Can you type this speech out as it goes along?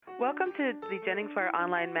Welcome to the JenningsWire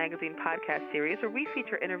Online Magazine podcast series, where we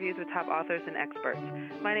feature interviews with top authors and experts.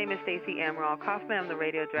 My name is Stacey Amaral Kaufman. I'm the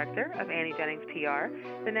radio director of Annie Jennings PR,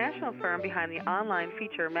 the national firm behind the online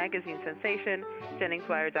feature magazine sensation,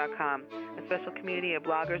 JenningsWire.com, a special community of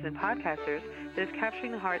bloggers and podcasters that is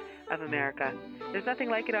capturing the heart of America. There's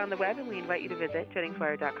nothing like it on the web, and we invite you to visit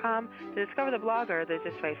JenningsWire.com to discover the blogger that's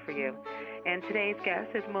just right for you. And today's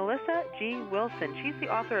guest is Melissa G. Wilson. She's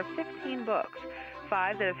the author of 15 books,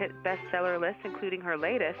 5 that have hit bestseller lists, including her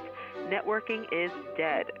latest, Networking is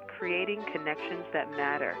Dead, Creating Connections That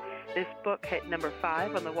Matter. This book hit number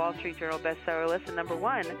 5 on the Wall Street Journal bestseller list and number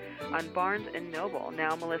 1 on Barnes & Noble.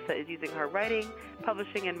 Now Melissa is using her writing,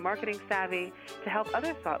 publishing, and marketing savvy to help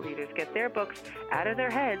other thought leaders get their books out of their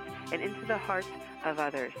heads and into the hearts of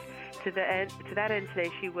others. To that end, today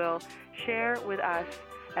she will share with us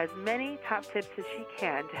as many top tips as she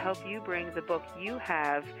can to help you bring the book you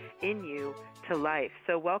have in you to life.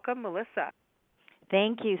 So welcome, Melissa.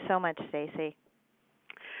 Thank you so much, Stacey.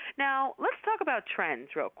 Now, let's talk about trends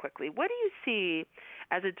real quickly. What do you see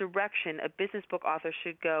as a direction a business book author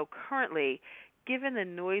should go currently, given the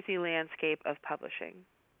noisy landscape of publishing?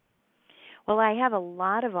 Well, I have a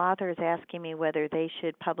lot of authors asking me whether they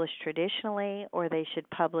should publish traditionally or they should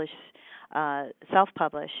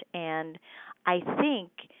self-publish. And I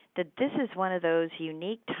think that this is one of those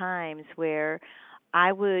unique times where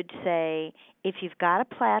I would say if you've got a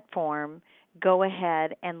platform, go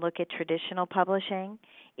ahead and look at traditional publishing.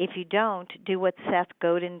 If you don't, do what Seth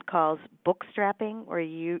Godin calls bookstrapping, where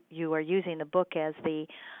you are using the book as the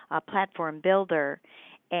platform builder.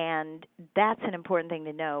 And that's an important thing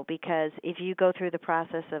to know, because if you go through the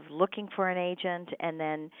process of looking for an agent and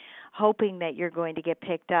then hoping that you're going to get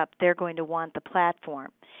picked up, they're going to want the platform.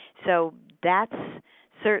 So that's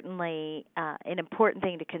certainly an important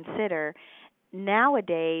thing to consider.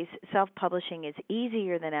 Nowadays, self-publishing is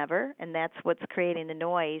easier than ever, and that's what's creating the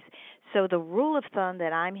noise. So the rule of thumb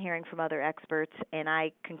that I'm hearing from other experts, and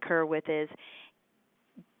I concur with, is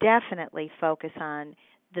definitely focus on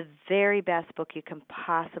the very best book you can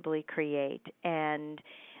possibly create. And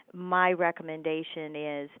my recommendation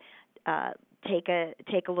is take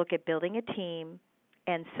a look at building a team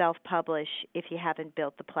and self-publish if you haven't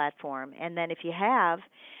built the platform. And then if you have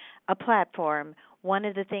a platform, one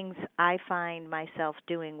of the things I find myself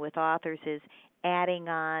doing with authors is adding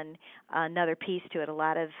on another piece to it. A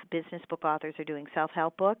lot of business book authors are doing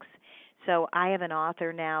self-help books. So I have an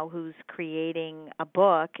author now who's creating a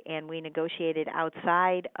book, and we negotiated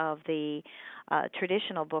outside of the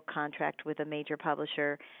traditional book contract with a major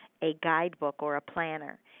publisher, a guidebook or a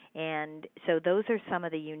planner. And so those are some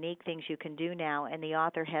of the unique things you can do now, and the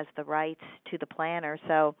author has the rights to the planner.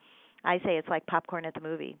 So I say it's like popcorn at the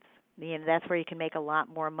movies. You know, that's where you can make a lot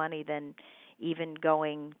more money than even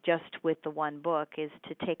going just with the one book, is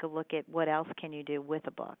to take a look at what else can you do with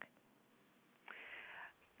a book.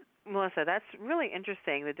 Melissa, that's really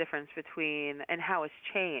interesting, the difference between and how it's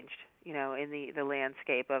changed, you know, in the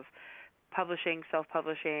landscape of publishing,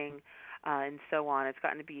 self-publishing, and so on. It's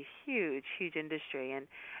gotten to be a huge, huge industry,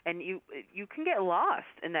 and you can get lost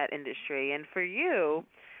in that industry. And for you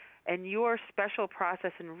and your special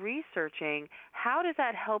process in researching, how does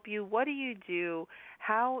that help you? What do you do?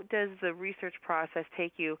 How does the research process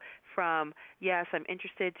take you from, yes, I'm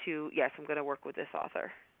interested, to, yes, I'm going to work with this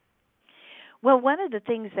author? Well, one of the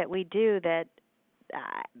things that we do that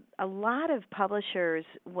a lot of publishers,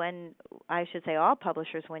 all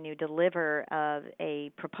publishers, when you deliver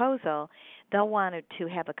a proposal, they'll want to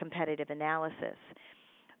have a competitive analysis.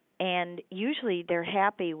 And usually they're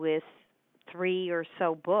happy with 3 or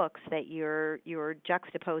so books that you're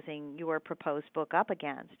juxtaposing your proposed book up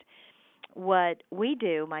against. What we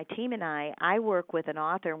do, my team and I work with an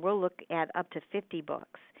author, and we'll look at up to 50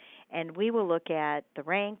 books. And we will look at the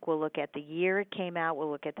rank, we'll look at the year it came out, we'll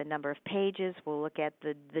look at the number of pages, we'll look at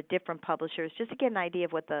the different publishers, just to get an idea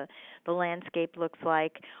of what the landscape looks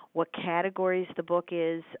like, what categories the book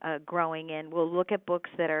is growing in. We'll look at books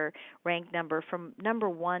that are ranked from number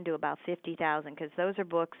 1 to about 50,000, because those are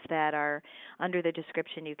books that are under the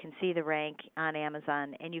description. You can see the rank on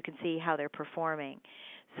Amazon, and you can see how they're performing.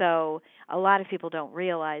 So a lot of people don't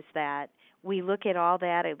realize that. We look at all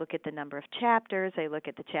that. I look at the number of chapters. I look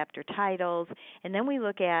at the chapter titles. And then we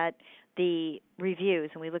look at the reviews,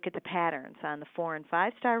 and we look at the patterns on the 4- and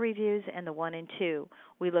 5-star reviews and the 1 and 2.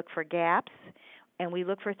 We look for gaps, and we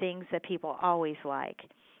look for things that people always like.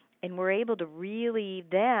 And we're able to really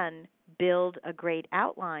then build a great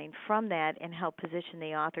outline from that and help position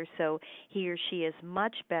the author so he or she is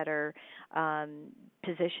much better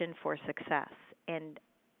positioned for success. And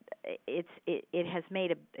it has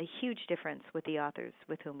made a huge difference with the authors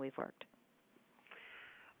with whom we've worked.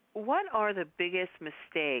 What are the biggest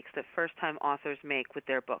mistakes that first-time authors make with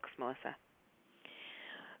their books, Melissa?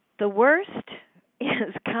 The worst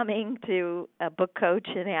is coming to a book coach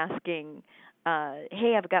and asking,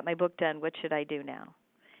 hey, I've got my book done. What should I do now?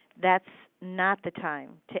 That's not the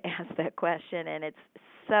time to ask that question, and it's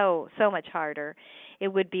so much harder. It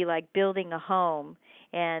would be like building a home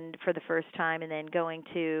and for the first time, and then going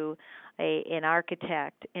to an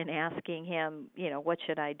architect and asking him, what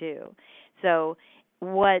should I do? So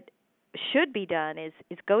what should be done is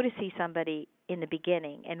go to see somebody in the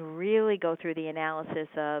beginning and really go through the analysis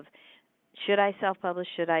of, should I self-publish?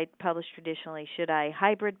 Should I publish traditionally? Should I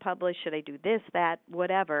hybrid publish? Should I do this, that,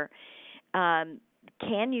 whatever?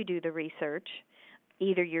 Can you do the research,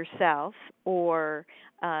 either yourself or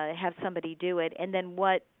have somebody do it? And then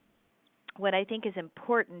what I think is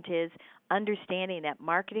important is understanding that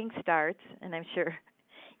marketing starts, and I'm sure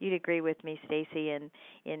you'd agree with me, Stacy,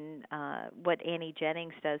 in what Annie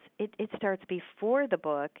Jennings does. It starts before the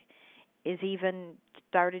book is even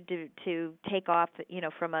started to take off,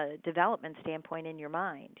 from a development standpoint in your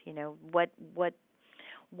mind. What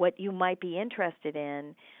you might be interested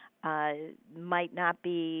in might not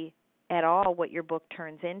be at all what your book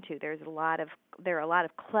turns into. There are a lot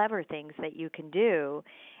of clever things that you can do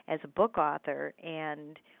as a book author,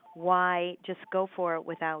 and why just go for it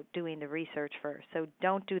without doing the research first. So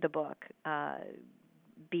don't do the book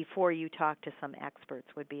before you talk to some experts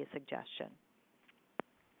would be a suggestion.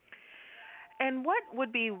 And what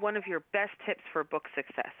would be one of your best tips for book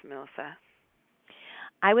success, Melissa?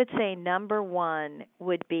 I would say number one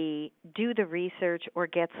would be do the research or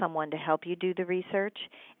get someone to help you do the research.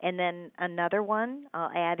 And then another one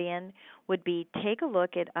I'll add in would be take a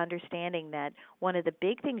look at understanding that one of the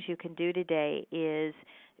big things you can do today is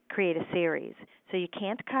create a series. So you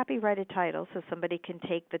can't copyright a title, so somebody can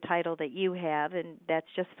take the title that you have, and that's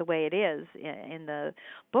just the way it is in the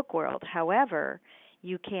book world. However,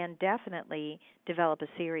 you can definitely develop a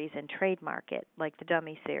series and trademark it, like the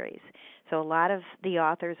Dummy series. So a lot of the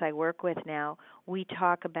authors I work with now, we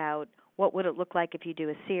talk about what would it look like if you do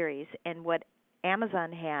a series, and what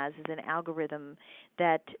Amazon has is an algorithm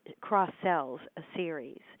that cross-sells a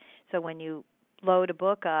series. So when you load a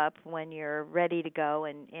book up, when you're ready to go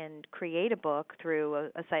and create a book through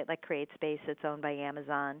a site like CreateSpace that's owned by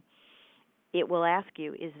Amazon, it will ask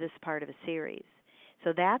you, is this part of a series?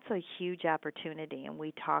 So that's a huge opportunity, and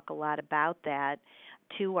we talk a lot about that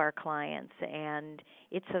to our clients, and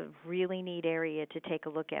it's a really neat area to take a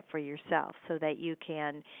look at for yourself so that you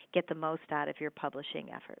can get the most out of your publishing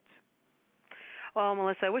efforts. Well,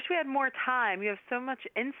 Melissa, I wish we had more time. You have so much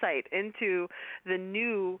insight into the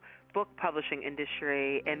new book publishing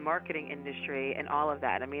industry and marketing industry and all of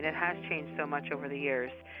that. I mean, it has changed so much over the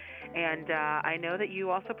years. And I know that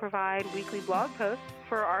you also provide weekly blog posts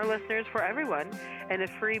for our listeners, for everyone, and a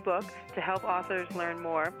free book to help authors learn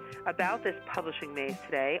more about this publishing maze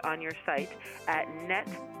today on your site at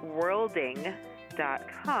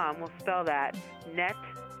networlding.com. We'll spell that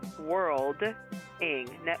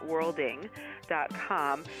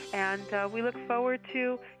networlding.com. And we look forward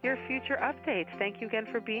to your future updates. Thank you again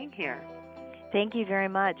for being here. Thank you very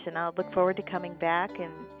much, and I'll look forward to coming back,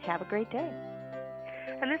 and have a great day.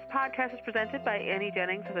 And this podcast is presented by Annie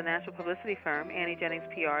Jennings of the national publicity firm, Annie Jennings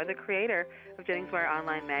PR, the creator of JenningsWire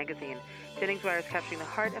Online Magazine. JenningsWire is capturing the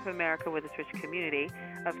heart of America with its rich community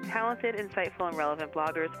of talented, insightful, and relevant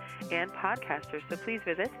bloggers and podcasters. So please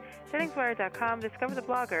visit JenningsWire.com, discover the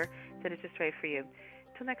blogger that is just right for you.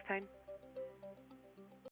 Until next time.